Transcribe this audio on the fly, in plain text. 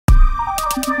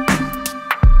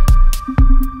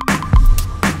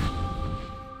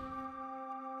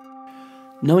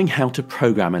Knowing how to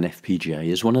program an FPGA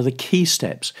is one of the key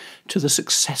steps to the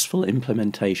successful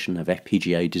implementation of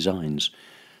FPGA designs.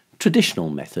 Traditional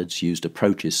methods used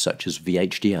approaches such as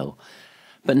VHDL,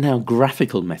 but now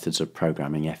graphical methods of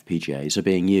programming FPGAs are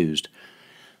being used.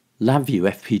 LabVIEW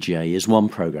FPGA is one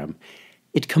program.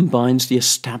 It combines the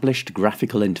established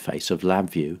graphical interface of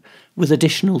LabVIEW with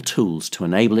additional tools to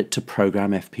enable it to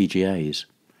program FPGAs.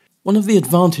 One of the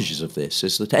advantages of this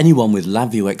is that anyone with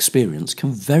LabVIEW experience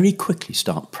can very quickly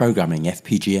start programming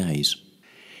FPGAs.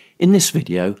 In this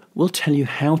video, we'll tell you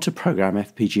how to program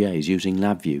FPGAs using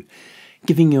LabVIEW,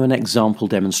 giving you an example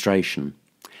demonstration.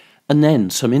 And then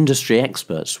some industry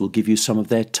experts will give you some of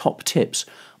their top tips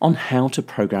on how to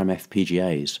program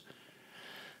FPGAs.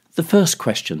 The first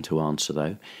question to answer,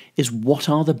 though, is what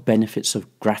are the benefits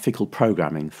of graphical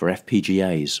programming for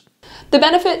FPGAs? The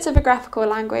benefits of a graphical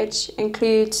language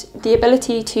include the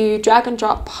ability to drag and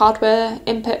drop hardware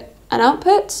input and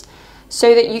outputs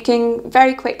so that you can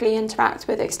very quickly interact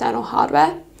with external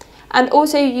hardware, and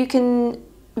also you can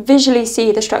visually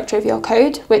see the structure of your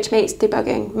code, which makes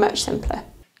debugging much simpler.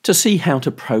 To see how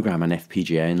to program an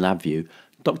FPGA in LabVIEW,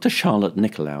 Dr. Charlotte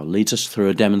Nicolau leads us through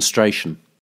a demonstration.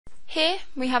 Here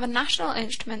we have a National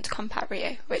Instrument Compact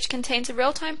Rio, which contains a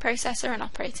real-time processor and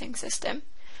operating system,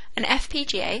 an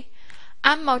FPGA,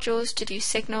 and modules to do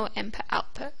signal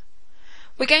input-output.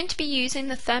 We're going to be using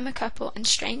the thermocouple and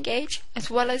strain gauge, as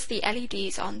well as the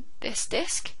LEDs on this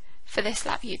disc for this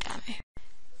LabVIEW demo.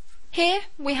 Here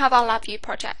we have our LabVIEW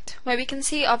project, where we can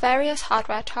see our various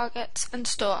hardware targets and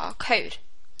store our code.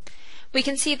 We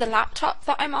can see the laptop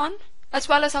that I'm on, as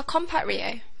well as our Compact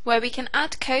Rio, where we can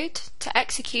add code to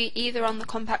execute either on the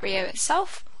Compact Rio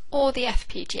itself or the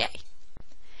FPGA.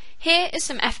 Here is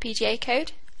some FPGA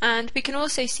code, and we can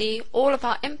also see all of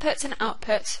our inputs and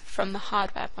outputs from the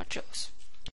hardware modules.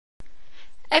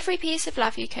 Every piece of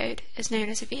LabVIEW code is known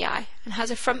as a VI and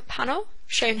has a front panel,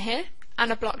 shown here,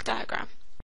 and a block diagram.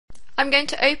 I'm going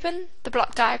to open the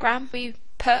block diagram where we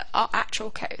put our actual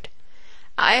code.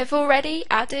 I have already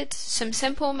added some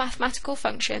simple mathematical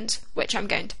functions which I'm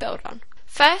going to build on.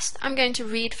 First, I'm going to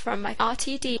read from my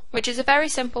RTD, which is a very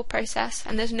simple process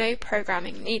and there's no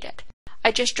programming needed.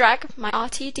 I just drag my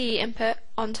RTD input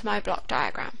onto my block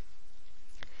diagram.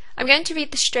 I'm going to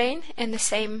read the strain in the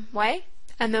same way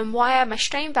and then wire my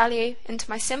strain value into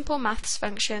my simple maths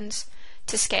functions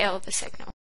to scale the signal.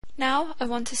 Now I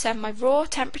want to send my raw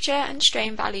temperature and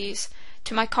strain values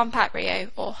to my Compact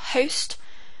Rio or host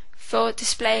for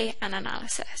display and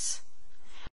analysis.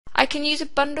 I can use a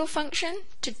bundle function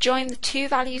to join the two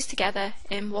values together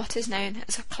in what is known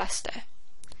as a cluster.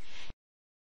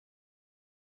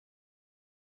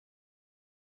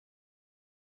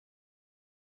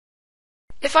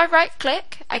 If I right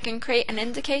click, I can create an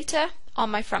indicator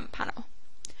on my front panel.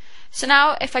 So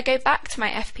now if I go back to my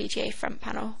FPGA front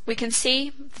panel, we can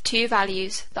see the two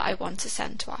values that I want to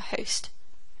send to our host.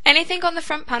 Anything on the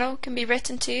front panel can be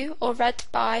written to or read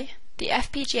by the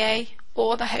FPGA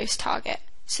or the host target,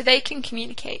 so they can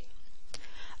communicate.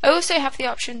 I also have the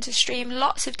option to stream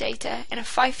lots of data in a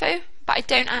FIFO, but I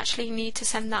don't actually need to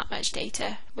send that much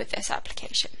data with this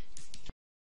application.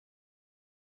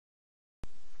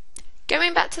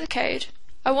 Going back to the code,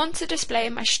 I want to display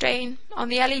my strain on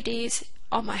the LEDs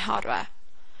on my hardware.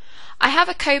 I have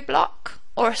a code block,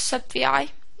 or a sub-VI,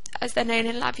 as they're known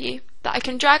in LabVIEW, that I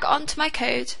can drag onto my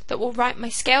code that will write my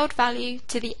scaled value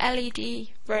to the LED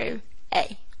row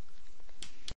A.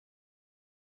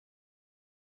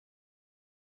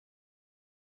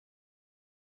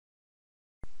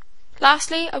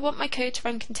 Lastly, I want my code to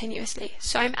run continuously,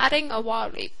 so I'm adding a while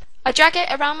loop. I drag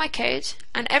it around my code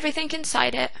and everything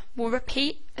inside it will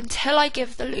repeat until I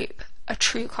give the loop a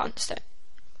true constant.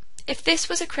 If this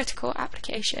was a critical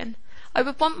application, I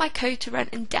would want my code to run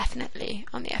indefinitely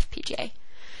on the FPGA.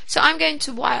 So I'm going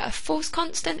to wire a false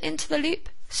constant into the loop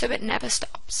so it never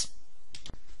stops.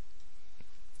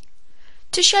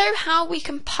 To show how we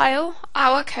compile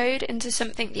our code into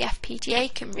something the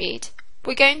FPGA can read,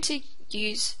 we're going to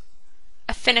use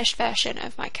a finished version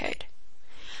of my code.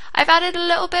 I've added a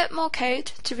little bit more code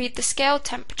to read the scaled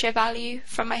temperature value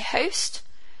from my host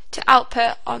to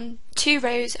output on two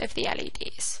rows of the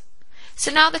LEDs.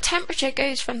 So now the temperature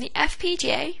goes from the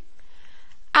FPGA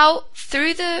out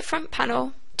through the front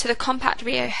panel to the Compact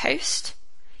Rio host,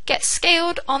 gets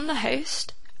scaled on the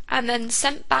host, and then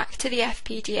sent back to the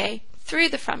FPGA through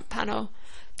the front panel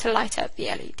to light up the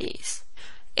LEDs.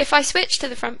 If I switch to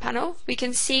the front panel, we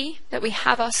can see that we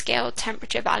have our scaled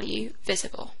temperature value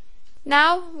visible.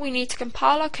 Now we need to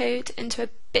compile our code into a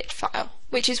bit file.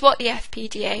 which is what the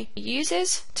FPGA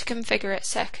uses to configure its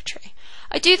circuitry.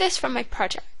 I do this from my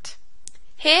project.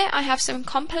 Here I have some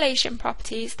compilation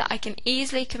properties that I can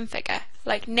easily configure,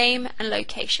 like name and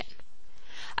location.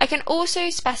 I can also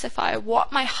specify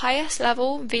what my highest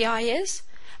level VI is,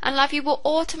 and LabVIEW will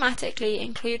automatically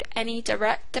include any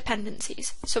direct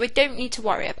dependencies, so I don't need to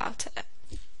worry about it.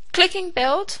 Clicking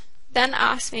Build then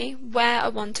asks me where I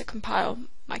want to compile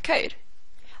my code.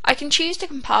 I can choose to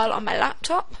compile on my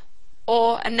laptop,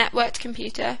 or a networked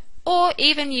computer, or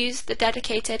even use the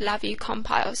dedicated LabVIEW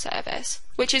compile service,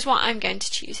 which is what I'm going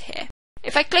to choose here.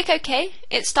 If I click OK,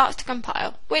 it starts to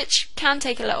compile, which can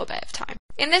take a little bit of time.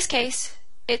 In this case,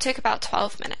 it took about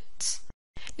 12 minutes.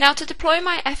 Now to deploy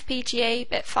my FPGA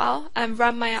bit file and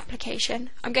run my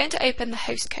application, I'm going to open the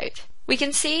host code. We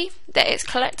can see that it's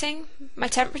collecting my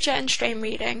temperature and strain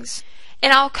readings.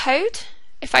 In our code,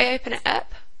 if I open it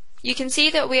up, you can see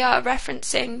that we are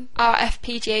referencing our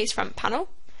FPGA's front panel,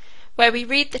 where we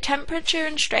read the temperature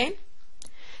and strain.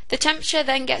 The temperature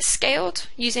then gets scaled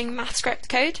using MathScript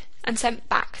code and sent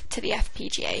back to the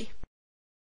FPGA.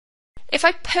 If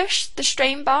I push the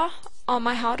strain bar on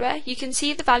my hardware, you can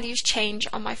see the values change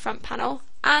on my front panel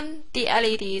and the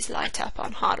LEDs light up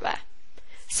on hardware.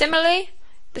 Similarly,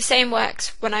 the same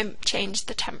works when I change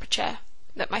the temperature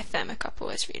that my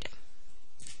thermocouple is reading.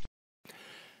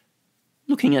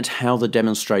 Looking at how the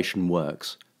demonstration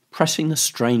works, pressing the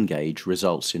strain gauge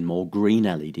results in more green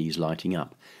LEDs lighting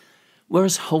up,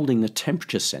 whereas holding the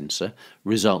temperature sensor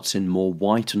results in more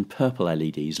white and purple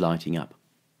LEDs lighting up.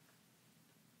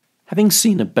 Having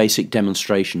seen a basic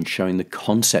demonstration showing the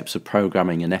concepts of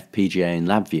programming an FPGA in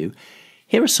LabVIEW,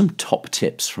 here are some top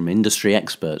tips from industry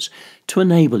experts to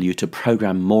enable you to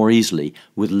program more easily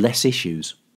with less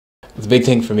issues. The big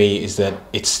thing for me is that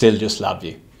it's still just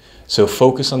LabVIEW. So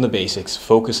focus on the basics,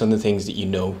 focus on the things that you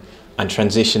know, and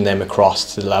transition them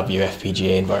across to the LabVIEW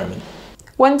FPGA environment.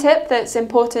 One tip that's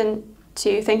important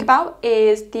to think about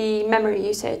is the memory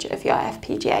usage of your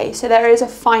FPGA. So there is a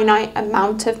finite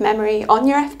amount of memory on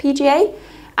your FPGA,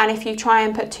 and if you try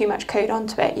and put too much code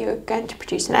onto it, you're going to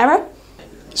produce an error.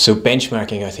 So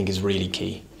benchmarking, I think, is really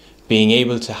key. Being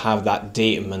able to have that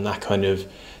datum and that kind of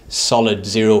solid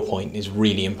 0 point is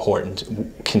really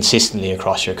important consistently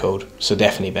across your code. So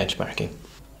definitely benchmarking.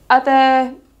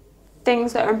 Other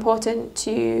things that are important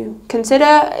to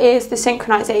consider is the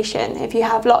synchronization. If you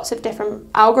have lots of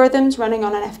different algorithms running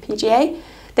on an FPGA,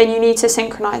 then you need to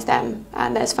synchronize them,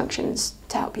 and there's functions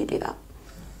to help you do that.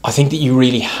 I think that you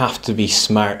really have to be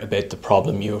smart about the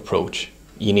problem you approach.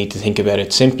 You need to think about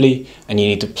it simply, and you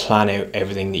need to plan out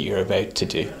everything that you're about to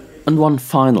do. And one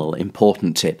final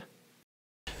important tip.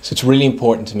 So it's really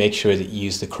important to make sure that you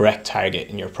use the correct target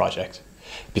in your project,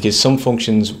 because some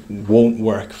functions won't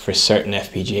work for certain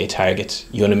FPGA targets.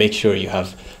 You want to make sure you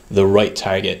have the right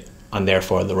target and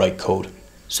therefore the right code.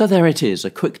 So there it is,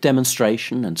 a quick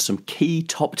demonstration and some key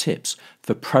top tips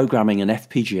for programming an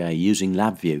FPGA using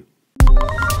LabVIEW.